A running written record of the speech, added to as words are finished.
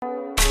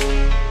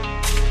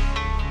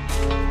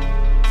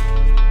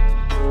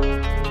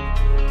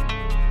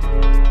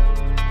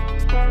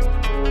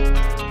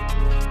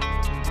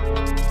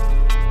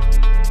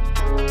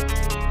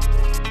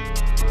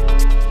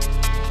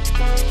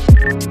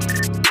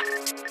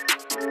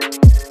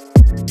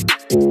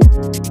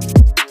Welcome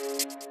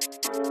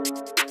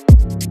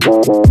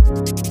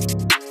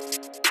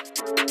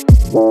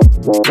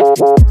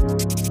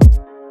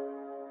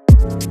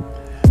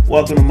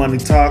to Money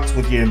Talks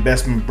with your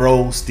investment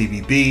bro,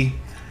 Stevie B.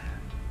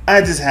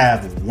 I just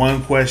have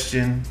one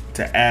question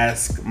to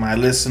ask my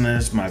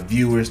listeners, my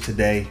viewers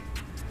today.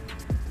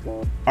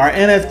 Are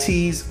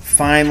NFTs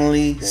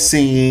finally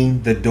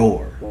seeing the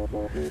door?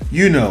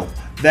 You know,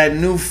 that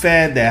new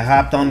fad that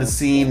hopped on the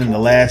scene in the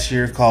last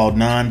year called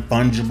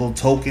non-fungible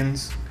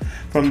tokens.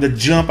 From the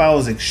jump, I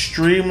was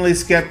extremely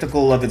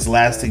skeptical of its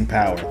lasting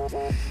power.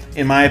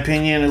 In my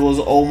opinion, it was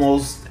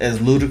almost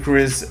as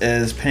ludicrous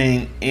as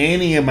paying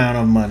any amount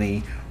of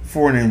money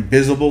for an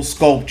invisible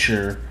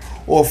sculpture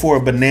or for a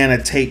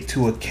banana taped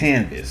to a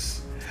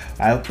canvas.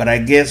 But I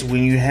guess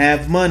when you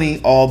have money,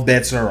 all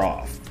bets are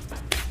off.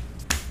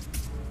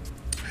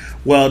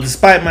 Well,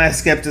 despite my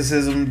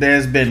skepticism,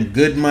 there's been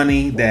good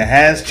money that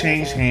has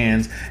changed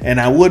hands, and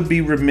I would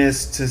be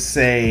remiss to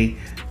say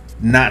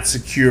not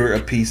secure a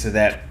piece of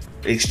that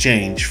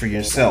exchange for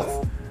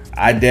yourself.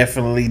 I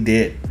definitely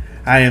did.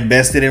 I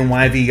invested in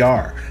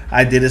YVR.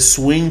 I did a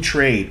swing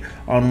trade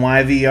on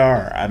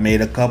YVR. I made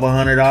a couple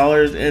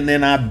 $100 and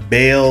then I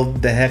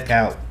bailed the heck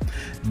out.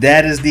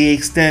 That is the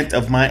extent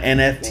of my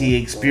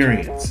NFT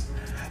experience.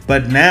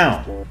 But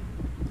now,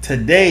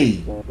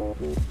 today,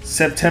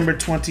 September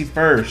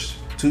 21st,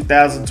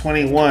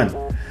 2021,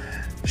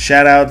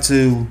 shout out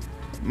to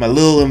my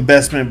little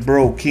investment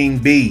bro, King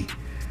B.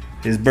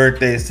 His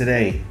birthday is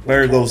today,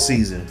 Virgo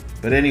season.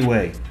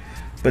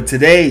 But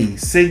today,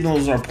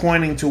 signals are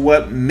pointing to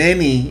what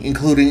many,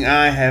 including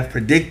I, have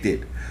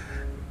predicted.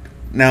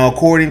 Now,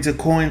 according to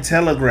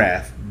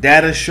Cointelegraph,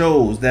 data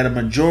shows that a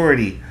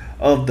majority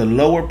of the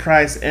lower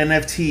priced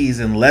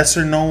NFTs and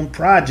lesser known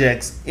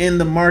projects in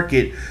the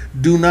market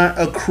do not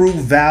accrue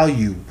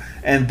value,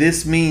 and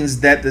this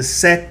means that the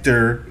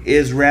sector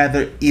is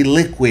rather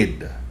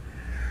illiquid.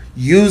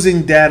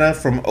 Using data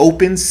from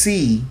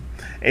OpenSea,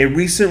 a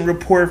recent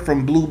report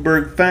from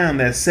Bloomberg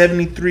found that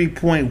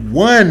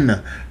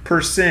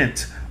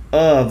 73.1%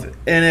 of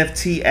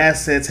NFT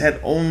assets had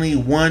only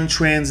one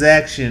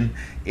transaction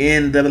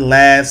in the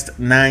last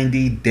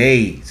 90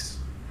 days.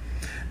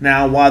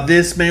 Now, while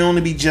this may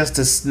only be just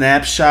a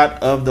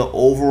snapshot of the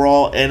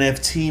overall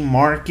NFT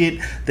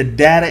market, the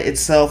data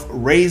itself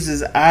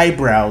raises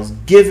eyebrows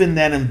given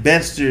that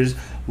investors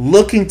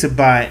looking to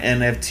buy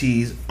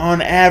NFTs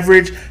on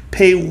average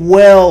pay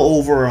well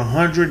over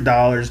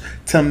 $100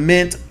 to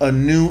mint a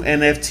new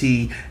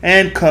NFT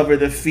and cover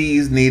the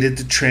fees needed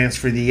to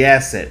transfer the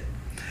asset.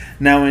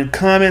 Now, in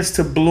comments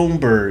to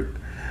Bloomberg,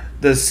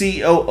 the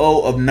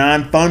COO of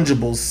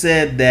Non-Fungible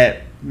said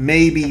that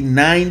maybe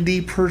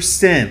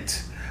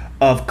 90%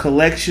 of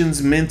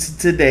collections minted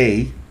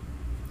today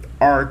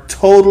are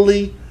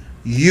totally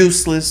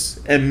useless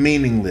and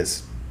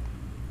meaningless.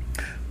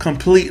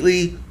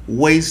 Completely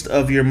waste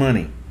of your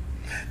money.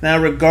 Now,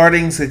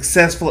 regarding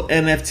successful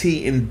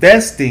NFT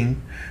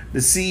investing, the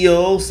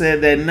CEO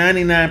said that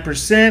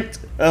 99%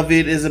 of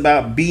it is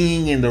about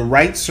being in the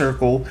right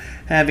circle,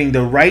 having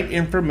the right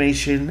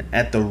information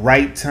at the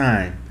right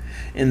time.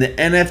 In the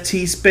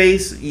NFT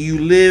space, you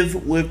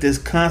live with this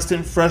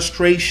constant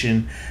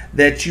frustration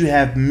that you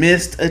have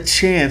missed a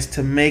chance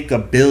to make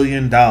 $1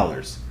 billion.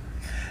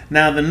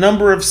 Now, the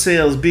number of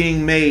sales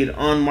being made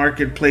on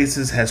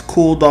marketplaces has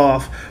cooled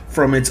off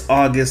from its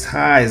August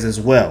highs as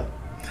well.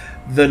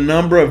 The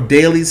number of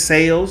daily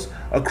sales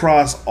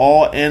across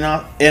all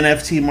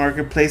NFT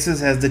marketplaces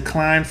has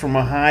declined from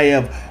a high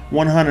of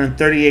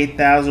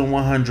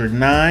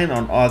 138,109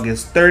 on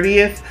August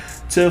 30th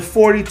to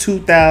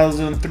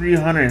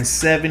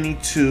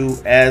 42,372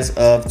 as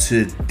of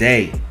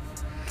today.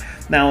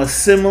 Now, a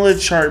similar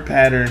chart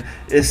pattern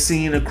is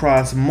seen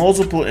across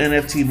multiple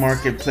NFT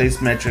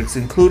marketplace metrics,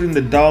 including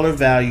the dollar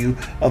value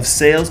of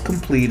sales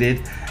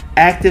completed,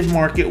 active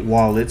market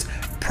wallets,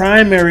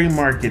 primary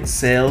market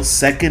sales,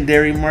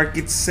 secondary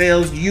market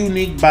sales,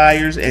 unique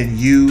buyers, and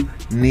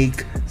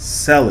unique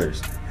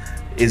sellers.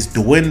 Is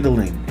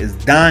dwindling, is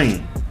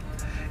dying.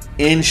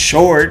 In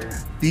short,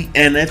 the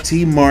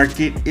NFT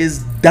market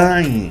is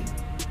dying.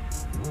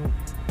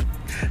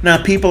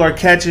 Now, people are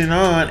catching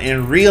on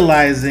and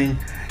realizing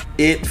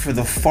it for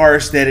the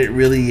farce that it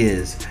really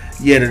is.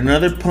 Yet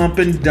another pump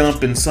and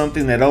dump in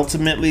something that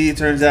ultimately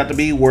turns out to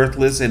be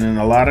worthless, and in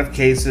a lot of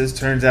cases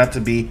turns out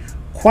to be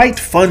quite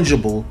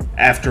fungible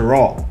after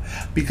all,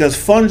 because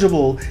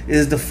fungible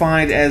is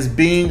defined as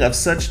being of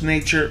such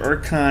nature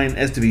or kind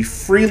as to be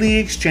freely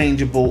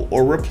exchangeable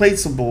or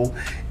replaceable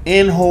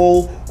in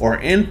whole or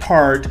in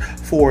part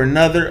for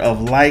another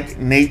of like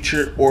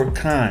nature or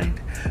kind.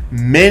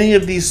 Many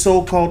of these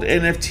so-called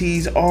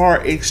NFTs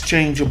are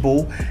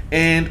exchangeable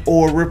and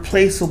or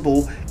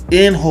replaceable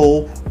in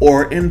whole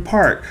or in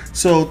part.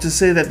 So to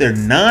say that they're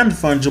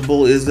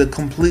non-fungible is a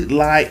complete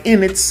lie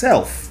in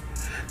itself.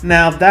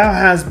 Now, thou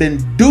hast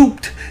been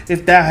duped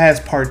if thou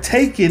hast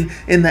partaken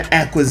in the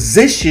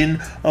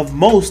acquisition of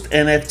most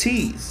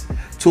NFTs.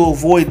 To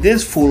avoid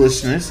this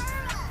foolishness,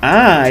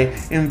 I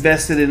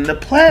invested in the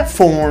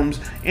platforms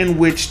in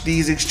which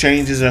these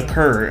exchanges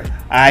occur,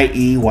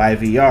 i.e.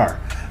 YVR.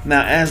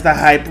 Now, as the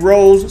hype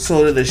rose,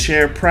 so did the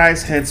share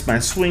price, hence my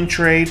swing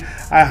trade.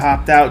 I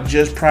hopped out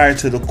just prior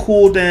to the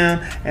cool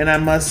down, and I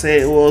must say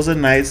it was a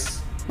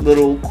nice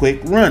little quick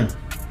run.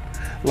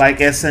 Like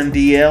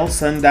SNDL,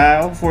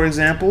 Sundial, for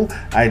example,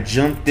 I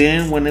jumped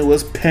in when it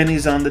was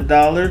pennies on the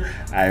dollar.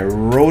 I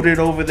rode it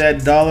over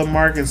that dollar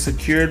mark and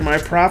secured my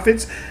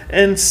profits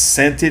and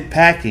sent it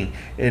packing.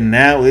 And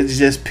now it's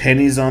just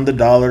pennies on the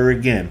dollar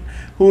again.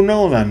 Who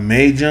knows? I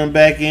may jump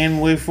back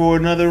in, wait for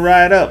another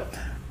ride up.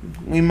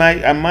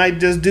 I might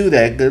just do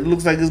that. It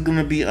looks like it's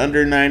gonna be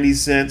under 90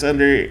 cents,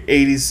 under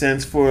 80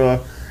 cents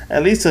for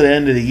at least till the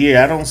end of the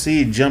year. I don't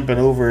see it jumping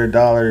over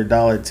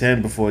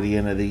 $1.10 before the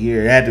end of the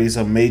year. It had to be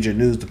some major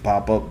news to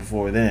pop up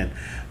before then.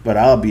 But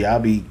I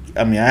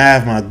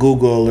have my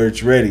Google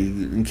alerts ready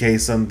in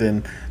case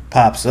something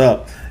pops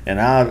up,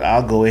 and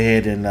I'll go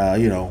ahead and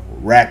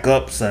rack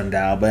up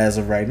Sundial. But as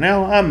of right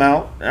now, I'm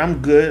out.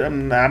 I'm good.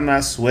 I'm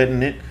not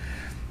sweating it.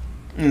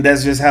 And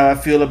that's just how I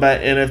feel about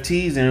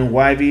NFTs and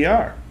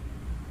YVR.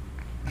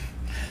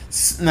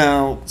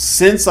 Now,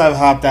 since I've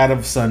hopped out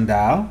of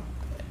Sundial,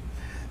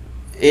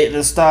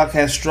 the stock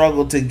has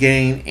struggled to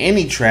gain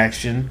any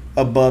traction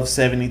above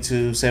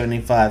 72,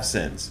 75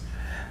 cents.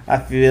 I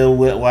feel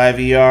with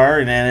YVR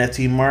and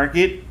NFT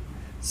market,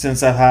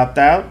 since I've hopped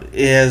out,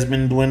 it has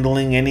been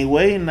dwindling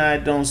anyway, and I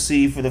don't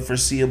see for the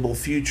foreseeable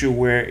future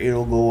where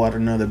it'll go on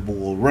another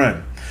bull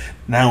run.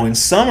 Now, in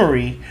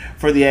summary,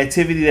 for the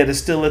activity that is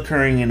still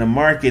occurring in the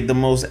market, the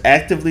most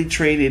actively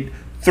traded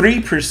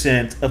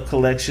 3% of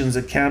collections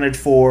accounted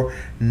for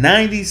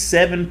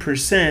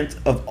 97%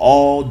 of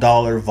all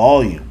dollar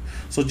volume.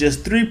 So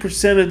just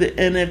 3% of the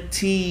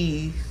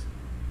NFT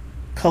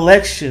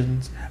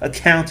collections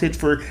accounted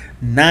for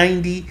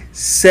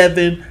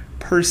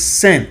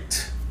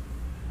 97%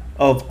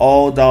 of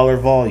all dollar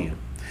volume.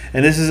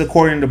 And this is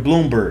according to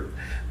Bloomberg.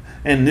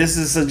 And this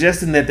is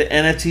suggesting that the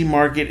NFT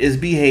market is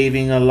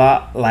behaving a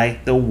lot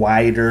like the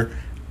wider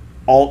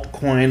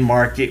altcoin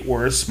market,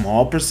 where a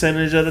small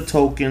percentage of the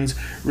tokens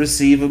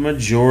receive a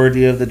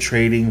majority of the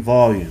trading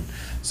volume.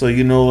 So,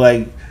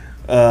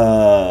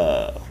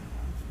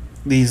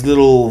 these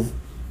little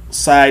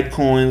side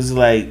coins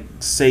like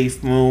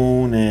Safe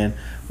Moon and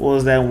what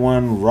was that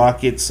one,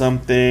 Rocket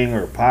something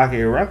or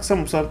Pocket Rock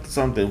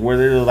something where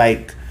they're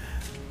like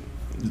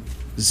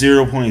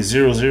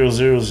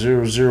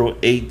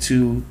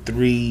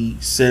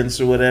 0.000000823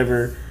 cents or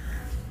whatever.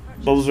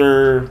 Those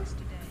are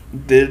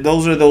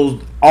those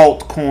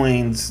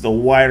altcoins, the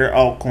wider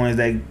altcoins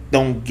that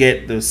don't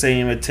get the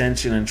same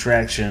attention and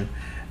traction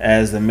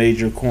as the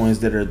major coins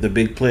that are the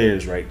big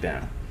players right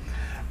now.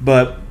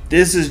 But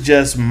this is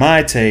just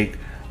my take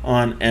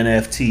on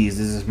NFTs. This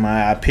is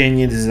my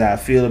opinion. This is how I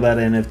feel about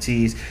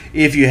NFTs.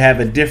 If you have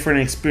a different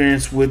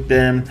experience with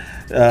them,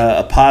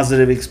 a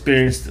positive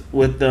experience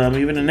with them,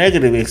 even a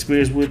negative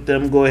experience with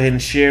them, go ahead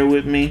and share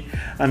with me.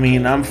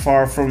 I'm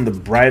far from the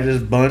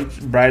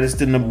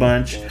brightest in the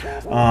bunch.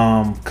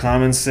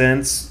 Common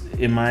sense,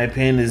 in my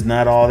opinion, is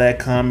not all that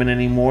common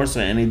anymore,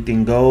 so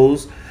anything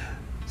goes.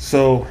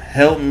 So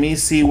help me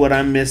see what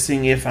I'm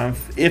missing, if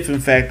in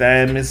fact I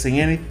am missing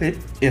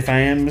anything. If I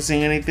am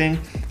missing anything,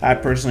 I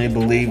personally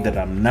believe that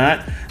I'm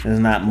not. There's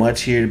not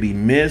much here to be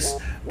missed.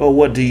 But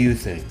what do you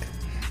think?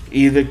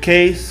 Either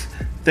case,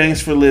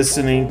 thanks for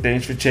listening.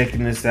 Thanks for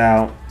checking this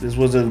out. This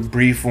was a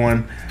brief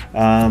one.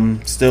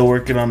 Still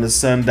working on the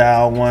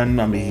Sundial one.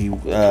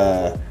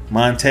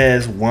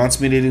 Montez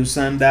wants me to do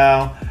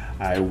Sundial.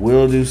 I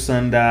will do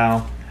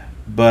Sundial,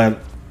 but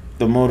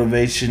the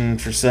motivation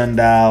for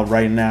Sundial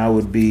right now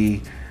would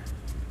be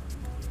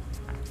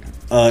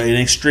an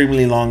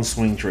extremely long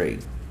swing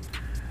trade.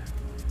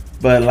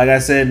 But like I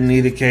said, in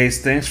either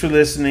case, thanks for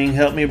listening.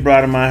 Help me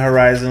broaden my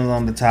horizons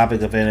on the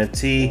topic of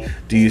NFT.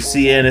 Do you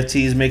see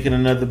NFTs making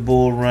another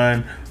bull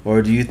run?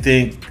 Or do you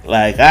think,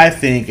 like I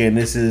think, and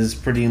this is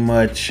pretty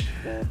much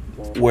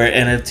where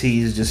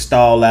NFTs just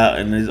stall out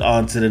and is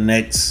on to the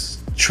next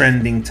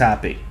trending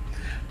topic?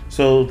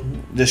 So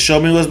just show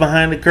me what's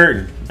behind the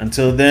curtain.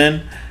 Until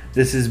then,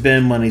 this has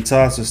been Money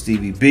Talks with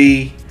Stevie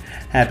B.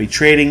 Happy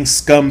trading,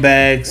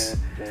 scumbags.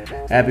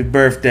 Happy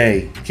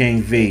birthday,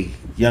 King V,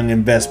 young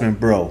investment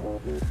bro.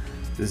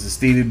 This is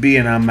Stevie B,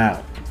 and I'm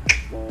out.